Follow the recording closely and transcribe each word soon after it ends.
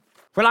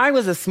When I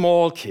was a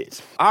small kid,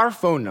 our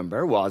phone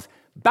number was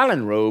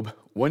Ballinrobe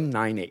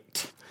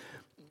 198.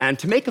 And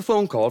to make a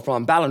phone call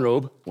from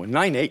Ballinrobe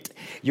 198,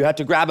 you had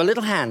to grab a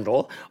little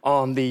handle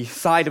on the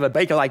side of a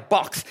Bakelite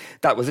box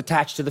that was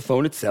attached to the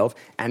phone itself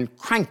and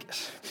crank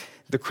it.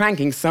 The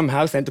cranking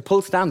somehow sent a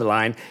pulse down the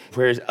line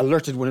where it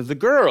alerted one of the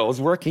girls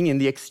working in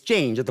the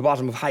exchange at the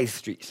bottom of High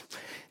Street.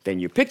 Then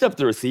you picked up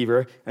the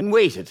receiver and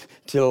waited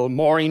till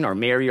Maureen or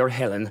Mary or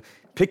Helen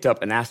picked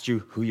up and asked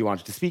you who you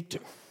wanted to speak to.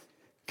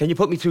 Can you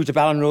put me through to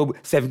Ballinrobe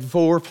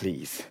 74,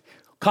 please?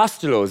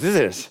 Costello's, is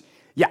it?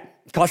 Yeah,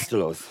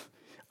 Costello's.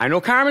 I know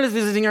Carmel is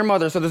visiting her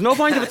mother, so there's no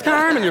point if it's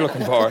Carmel you're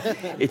looking for.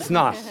 It's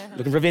not.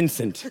 Looking for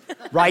Vincent.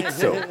 Right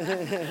so.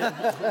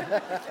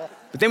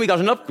 But then we got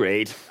an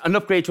upgrade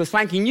to a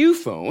swanky new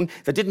phone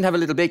that didn't have a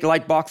little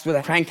Bakelite box with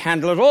a crank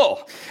handle at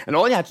all. And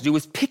all you had to do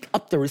was pick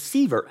up the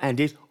receiver and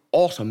it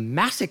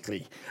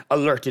automatically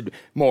alerted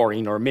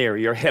Maureen or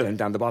Mary or Helen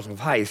down the bottom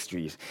of High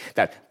Street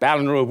that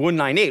Ballinrobe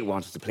 198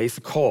 wanted to place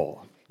a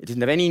call. It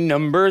didn't have any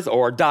numbers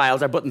or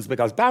dials or buttons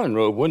because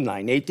Ballinrobe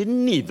 198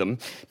 didn't need them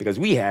because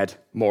we had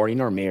Maureen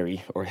or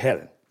Mary or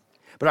Helen.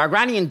 But our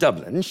granny in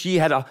Dublin, she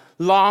had a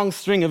long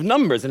string of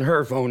numbers in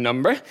her phone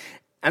number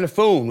and a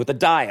phone with a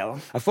dial,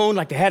 a phone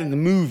like they had in the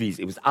movies.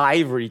 It was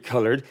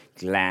ivory-coloured,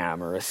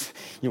 glamorous,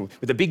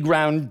 with a big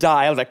round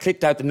dial that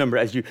clicked out the number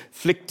as you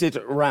flicked it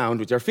around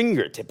with your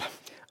fingertip.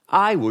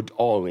 I would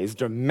always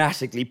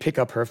dramatically pick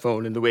up her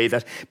phone in the way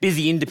that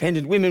busy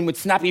independent women with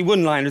snappy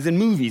one-liners in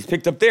movies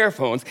picked up their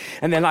phones,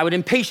 and then I would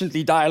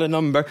impatiently dial a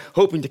number,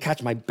 hoping to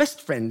catch my best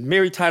friend,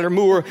 Mary Tyler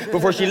Moore,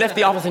 before she left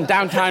the office in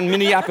downtown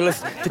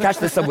Minneapolis to catch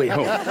the subway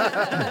home.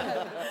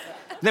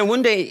 Then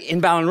one day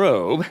in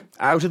Ballinrobe,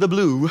 out of the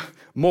blue,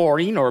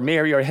 Maureen or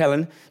Mary or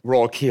Helen were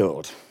all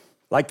killed.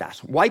 Like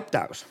that, wiped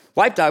out.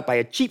 Wiped out by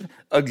a cheap,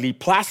 ugly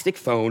plastic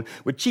phone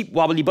with cheap,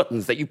 wobbly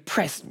buttons that you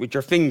pressed with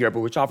your finger, but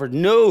which offered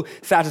no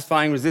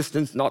satisfying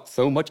resistance, not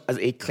so much as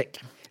a click.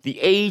 The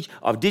age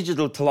of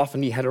digital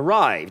telephony had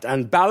arrived,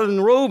 and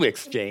Ballinrobe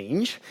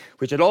Exchange,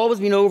 which had always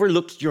been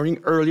overlooked during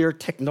earlier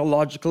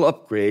technological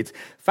upgrades,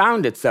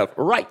 found itself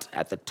right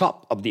at the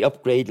top of the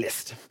upgrade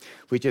list,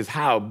 which is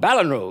how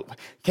Ballinrobe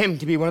came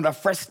to be one of the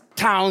first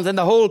towns in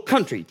the whole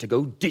country to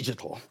go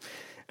digital.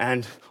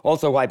 And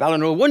also why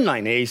Ballinrobe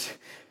 198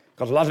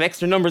 got a lot of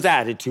extra numbers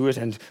added to it,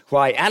 and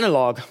why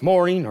analog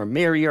Maureen or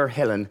Mary or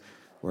Helen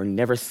were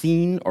never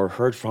seen or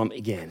heard from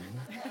again.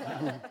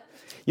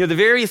 The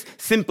various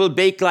simple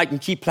Bakelite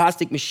and cheap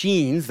plastic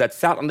machines that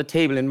sat on the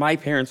table in my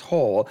parents'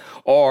 hall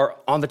or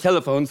on the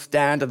telephone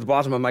stand at the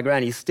bottom of my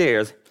granny's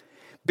stairs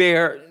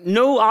bear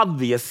no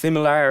obvious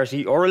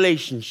similarity or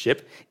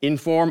relationship in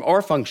form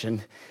or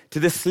function to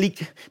the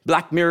sleek,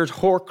 black-mirrored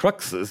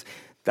Horcruxes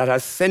that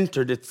has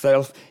centered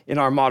itself in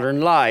our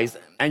modern lives,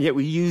 and yet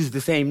we use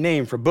the same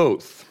name for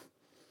both,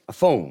 a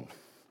phone.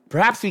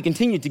 Perhaps we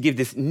continue to give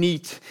this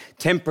neat,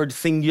 tempered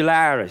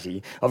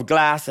singularity of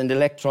glass and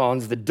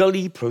electrons the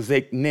dully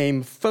prosaic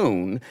name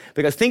phone,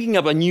 because thinking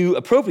of a new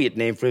appropriate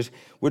name for it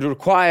would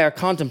require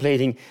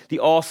contemplating the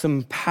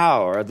awesome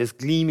power of this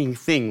gleaming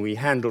thing we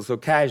handle so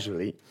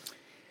casually.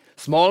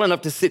 Small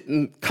enough to sit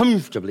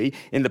comfortably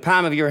in the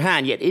palm of your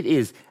hand, yet it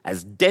is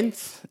as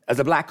dense as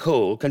a black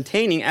hole,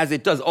 containing as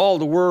it does all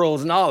the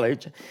world's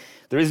knowledge.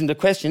 There isn't a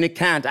question it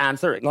can't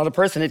answer, not a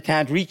person it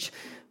can't reach,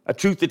 a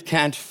truth it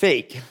can't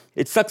fake.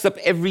 It sucks up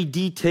every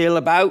detail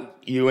about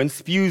you and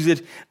spews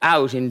it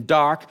out in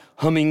dark,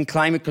 humming,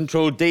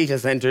 climate-controlled data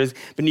centers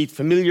beneath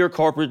familiar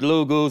corporate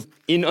logos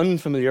in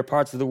unfamiliar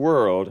parts of the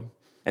world.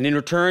 And in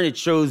return, it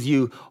shows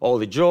you all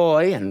the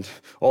joy and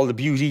all the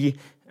beauty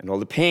and all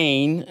the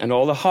pain and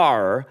all the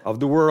horror of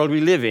the world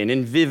we live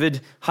in vivid,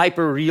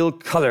 hyper-real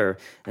color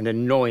and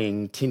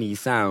annoying, tinny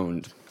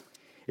sound.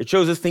 It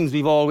shows us things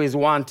we've always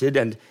wanted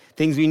and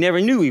things we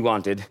never knew we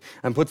wanted,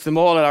 and puts them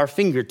all at our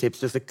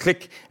fingertips, just a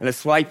click and a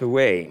swipe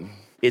away.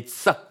 It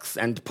sucks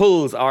and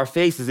pulls our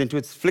faces into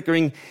its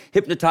flickering,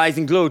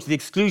 hypnotizing glow to the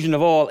exclusion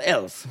of all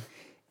else.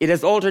 It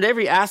has altered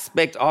every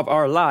aspect of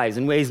our lives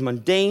in ways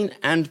mundane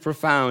and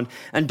profound,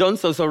 and done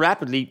so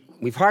rapidly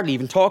we've hardly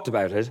even talked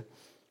about it.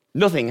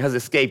 Nothing has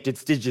escaped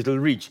its digital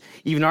reach,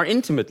 even our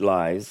intimate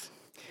lives.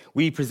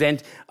 We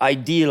present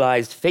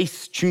idealized,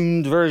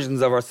 face-tuned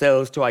versions of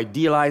ourselves to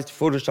idealized,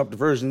 photoshopped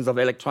versions of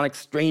electronic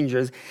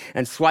strangers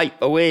and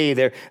swipe away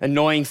their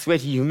annoying,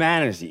 sweaty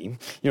humanity,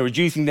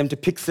 reducing them to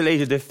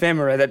pixelated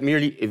ephemera that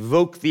merely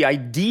evoke the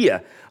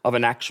idea of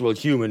an actual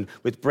human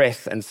with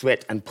breath and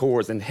sweat and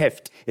pores and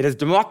heft. It has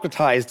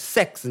democratized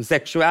sex and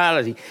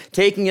sexuality,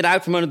 taking it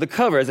out from under the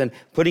covers and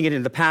putting it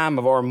in the palm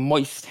of our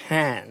moist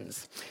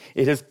hands.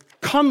 It has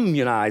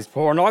communized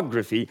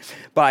pornography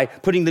by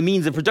putting the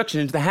means of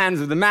production into the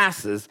hands of the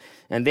masses,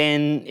 and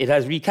then it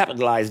has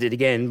recapitalized it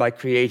again by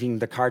creating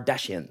the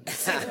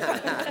Kardashians.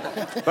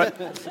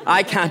 But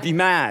I can't be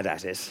mad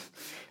at it.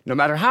 No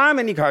matter how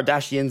many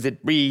Kardashians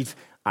it breeds,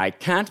 I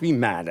can't be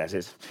mad at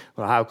it.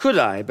 Well, how could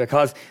I?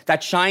 Because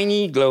that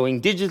shiny,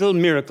 glowing digital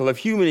miracle of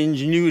human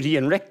ingenuity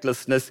and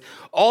recklessness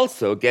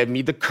also gave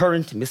me the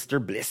current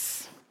Mr.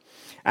 Bliss.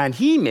 And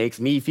he makes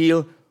me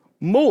feel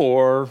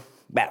more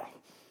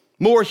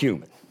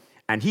human.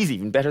 And he's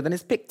even better than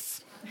his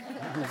Picts.